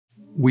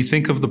We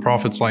think of the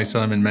Prophet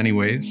ﷺ in many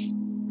ways,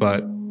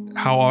 but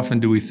how often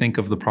do we think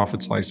of the Prophet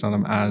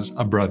ﷺ as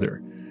a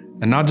brother?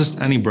 And not just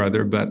any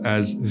brother, but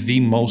as the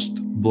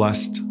most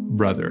blessed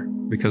brother.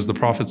 Because the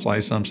Prophet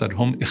ﷺ said,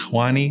 Hum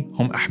ikhwani,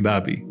 hum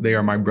ahbabi. They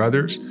are my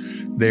brothers,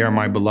 they are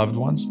my beloved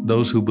ones,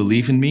 those who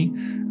believe in me,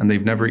 and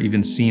they've never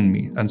even seen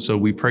me. And so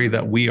we pray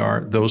that we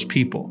are those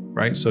people,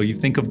 right? So you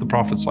think of the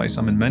Prophet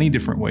ﷺ in many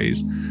different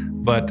ways,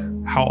 but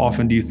how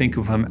often do you think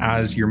of him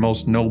as your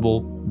most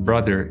noble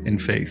brother in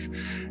faith?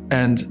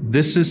 And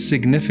this is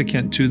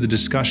significant to the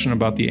discussion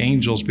about the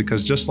angels,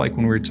 because just like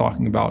when we were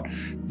talking about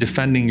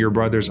defending your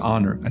brother's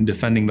honor and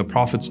defending the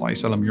Prophet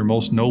ﷺ, your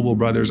most noble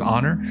brother's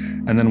honor,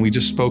 and then we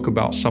just spoke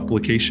about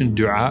supplication,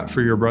 dua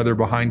for your brother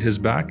behind his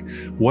back.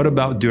 What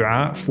about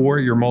dua for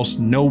your most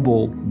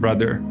noble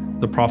brother,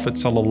 the Prophet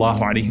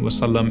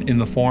ﷺ, in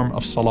the form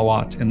of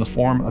salawat, in the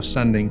form of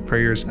sending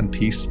prayers and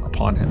peace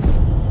upon him?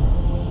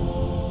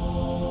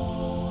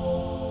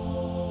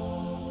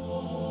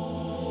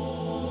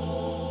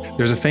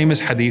 There's a famous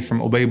hadith from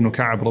Ubay ibn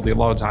Ka'ab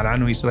radiallahu ta'ala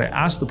anhu. He said, I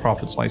asked the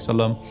Prophet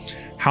ﷺ,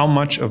 how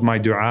much of my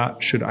dua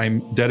should I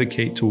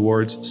dedicate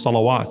towards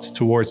salawat,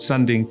 towards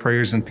sending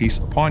prayers and peace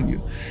upon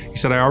you? He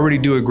said, I already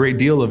do a great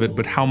deal of it,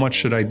 but how much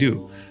should I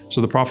do? So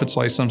the Prophet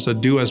ﷺ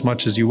said, do as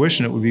much as you wish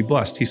and it would be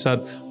blessed. He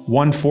said,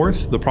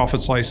 1/4. The Prophet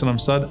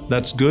ﷺ said,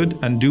 that's good,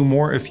 and do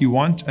more if you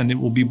want and it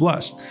will be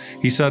blessed.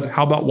 He said,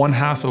 how about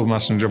 1/2, O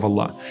Messenger of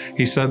Allah?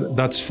 He said,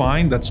 that's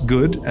fine, that's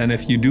good, and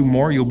if you do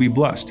more, you'll be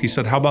blessed. He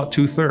said, how about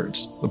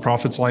 2/3? The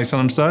Prophet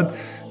ﷺ said,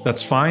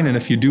 that's fine, and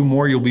if you do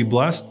more, you'll be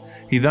blessed.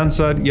 He then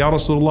said, Ya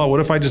Rasulullah,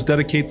 what if I just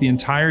dedicate the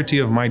entirety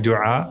of my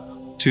dua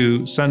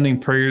to sending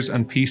prayers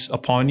and peace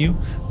upon you?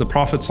 The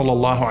Prophet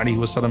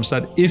ﷺ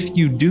said, if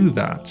you do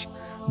that,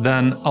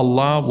 then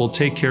Allah will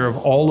take care of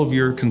all of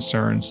your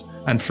concerns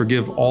and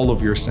forgive all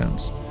of your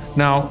sins.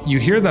 Now, you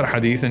hear that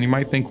hadith and you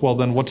might think, well,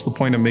 then what's the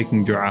point of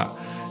making dua?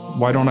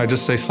 Why don't I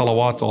just say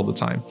salawat all the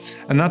time?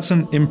 And that's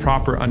an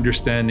improper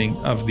understanding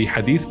of the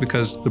hadith,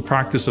 because the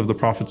practice of the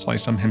Prophet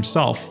ﷺ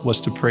himself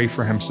was to pray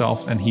for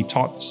himself, and he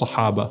taught the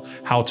Sahaba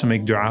how to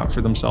make dua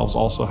for themselves,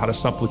 also how to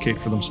supplicate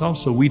for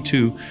themselves. So we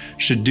too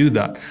should do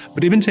that.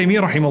 But Ibn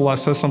Taymiyyah rahimahullah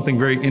says something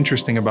very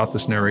interesting about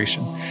this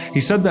narration. He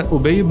said that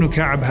Ubay ibn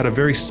Ka'ab had a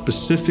very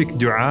specific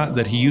dua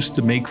that he used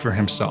to make for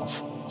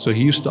himself. So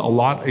he used to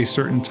allot a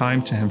certain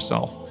time to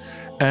himself.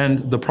 And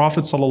the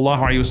Prophet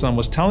ﷺ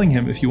was telling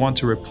him, if you want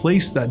to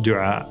replace that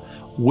dua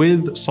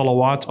with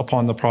salawat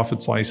upon the Prophet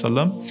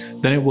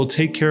ﷺ, then it will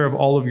take care of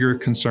all of your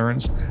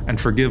concerns and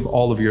forgive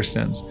all of your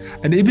sins.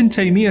 And Ibn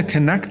Taymiyyah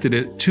connected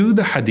it to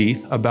the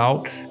hadith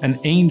about an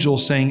angel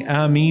saying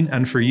Ameen,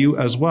 and for you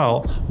as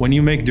well, when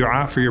you make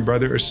dua for your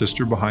brother or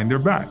sister behind their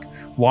back.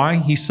 Why?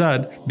 He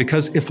said,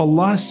 because if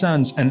Allah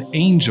sends an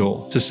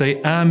angel to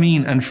say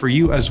Ameen and for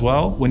you as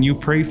well, when you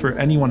pray for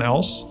anyone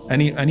else,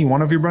 any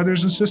one of your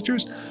brothers and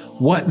sisters,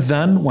 what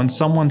then when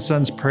someone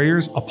sends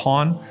prayers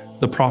upon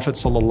the Prophet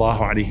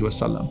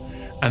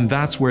ﷺ? And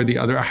that's where the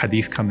other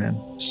ahadith come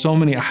in. So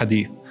many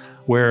ahadith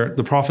where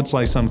the Prophet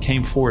ﷺ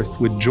came forth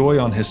with joy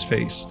on his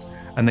face.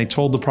 And they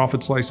told the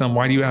Prophet ﷺ,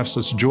 why do you have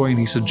such joy? And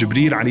he said,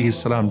 Jibreel alayhi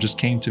salam just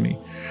came to me.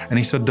 And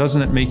he said,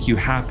 doesn't it make you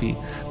happy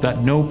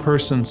that no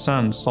person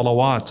sends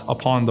salawat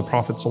upon the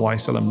Prophet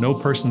ﷺ? No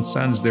person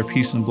sends their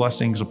peace and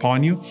blessings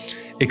upon you,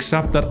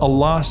 except that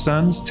Allah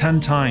sends 10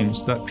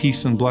 times that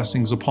peace and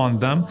blessings upon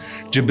them.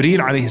 Jibreel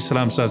alayhi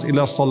salam says,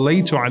 Ila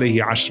sallaytu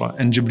alayhi ashra.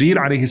 And Jibreel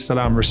alayhi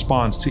salam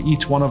responds to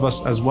each one of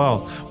us as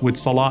well with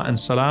salah and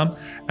salam.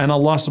 And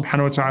Allah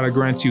subhanahu wa ta'ala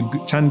grants you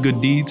 10 good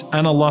deeds.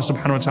 And Allah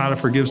subhanahu wa ta'ala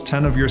forgives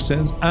 10 of your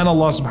sins. And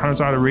Allah subhanahu wa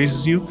ta'ala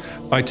raises you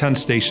by 10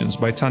 stations,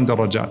 by 10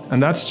 darajat.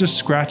 And that's just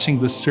scratching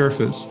the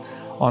surface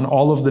on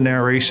all of the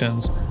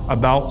narrations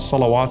about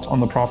salawat on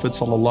the Prophet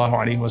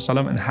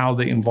ﷺ and how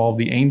they involve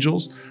the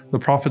angels. The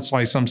Prophet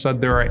ﷺ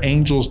said there are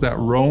angels that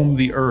roam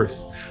the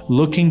earth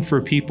looking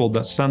for people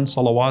that send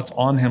salawat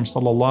on him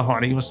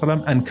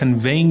ﷺ and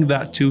conveying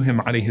that to him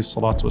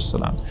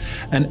ﷺ.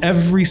 And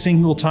every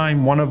single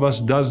time one of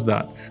us does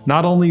that,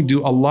 not only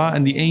do Allah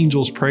and the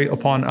angels pray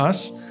upon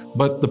us,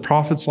 but the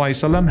Prophet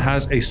ﷺ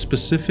has a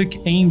specific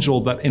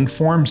angel that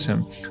informs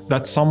him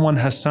that someone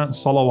has sent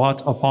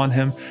salawat upon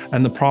him,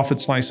 and the Prophet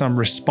ﷺ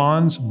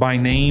responds by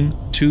name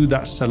to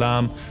that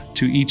salam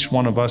to each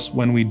one of us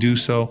when we do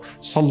so.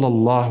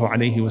 Sallallahu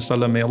alayhi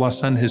wasallam. May Allah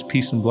send his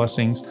peace and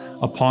blessings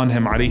upon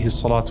him alayhi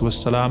salatu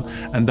wassalam.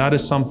 And that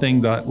is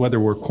something that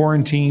whether we're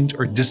quarantined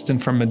or distant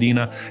from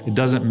Medina, it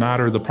doesn't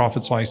matter. The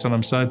Prophet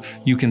ﷺ said,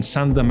 you can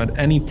send them at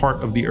any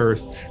part of the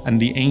earth and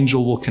the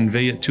angel will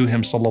convey it to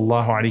him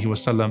sallallahu alayhi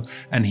wasallam,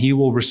 and he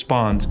will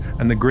respond.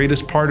 And the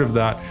greatest part of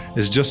that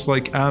is just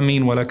like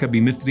Ameen walaka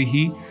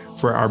bimithlihi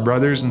for our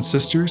brothers and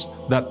sisters,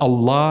 that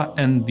Allah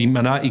and the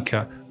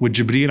Malaika with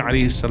Jibreel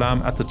alayhi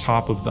salam at the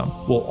top of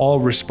them will all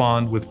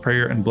respond with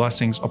prayer and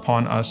blessings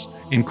upon us,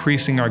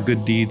 increasing our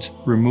good deeds,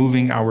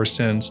 removing our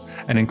sins,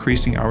 and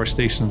increasing our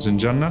stations in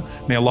Jannah.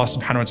 May Allah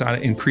subhanahu wa ta'ala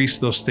increase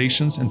those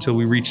stations until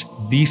we reach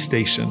the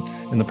station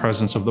in the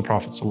presence of the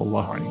Prophet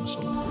sallallahu alaihi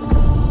wasallam.